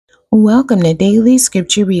Welcome to Daily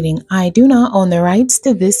Scripture Reading. I do not own the rights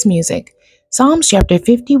to this music. Psalms chapter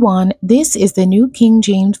 51. This is the New King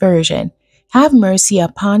James Version. Have mercy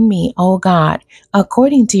upon me, O God,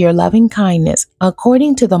 according to your loving kindness,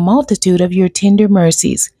 according to the multitude of your tender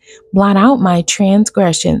mercies. Blot out my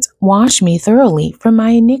transgressions, wash me thoroughly from my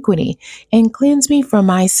iniquity, and cleanse me from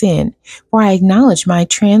my sin. For I acknowledge my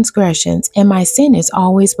transgressions, and my sin is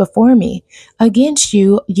always before me. Against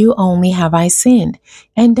you only have I sinned,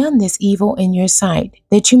 and done this evil in your sight,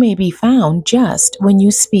 that you may be found just when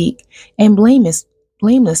you speak, and blameless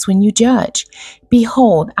when you judge.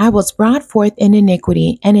 Behold, I was brought forth in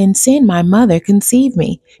iniquity, and in sin my mother conceived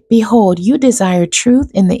me. Behold, you desire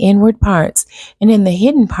truth in the inward parts, and in the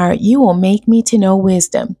hidden part you will make me to know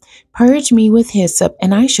wisdom. Purge me with hyssop,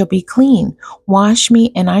 and I shall be clean. Wash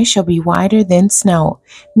me, and I shall be whiter than snow.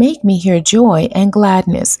 Make me hear joy and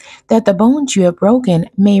gladness, that the bones you have broken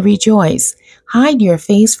may rejoice. Hide your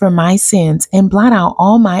face from my sins, and blot out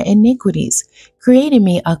all my iniquities. Create in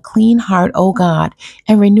me a clean heart, O God,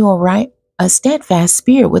 and renew a steadfast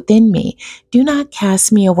spirit within me. Do not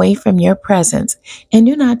cast me away from your presence, and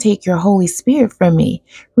do not take your Holy Spirit from me.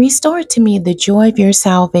 Restore to me the joy of your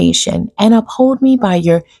salvation, and uphold me by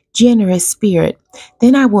your generous spirit.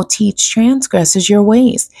 Then I will teach transgressors your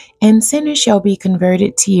ways, and sinners shall be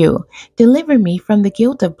converted to you. Deliver me from the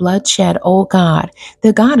guilt of bloodshed, O God,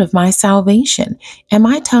 the God of my salvation, and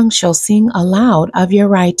my tongue shall sing aloud of your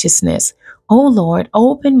righteousness. O Lord,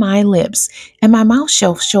 open my lips, and my mouth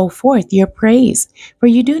shall show forth your praise. For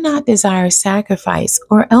you do not desire sacrifice,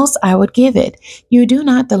 or else I would give it. You do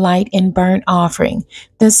not delight in burnt offering.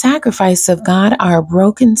 The sacrifice of God are a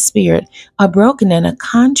broken spirit, a broken and a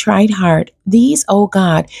contrite heart. These, O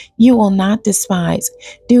God, you will not despise.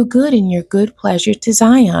 Do good in your good pleasure to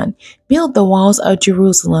Zion. Build the walls of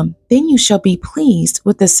Jerusalem. Then you shall be pleased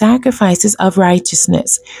with the sacrifices of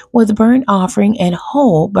righteousness, with burnt offering and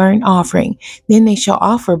whole burnt offering. Then they shall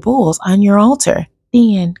offer bulls on your altar.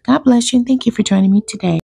 The end. God bless you, and thank you for joining me today.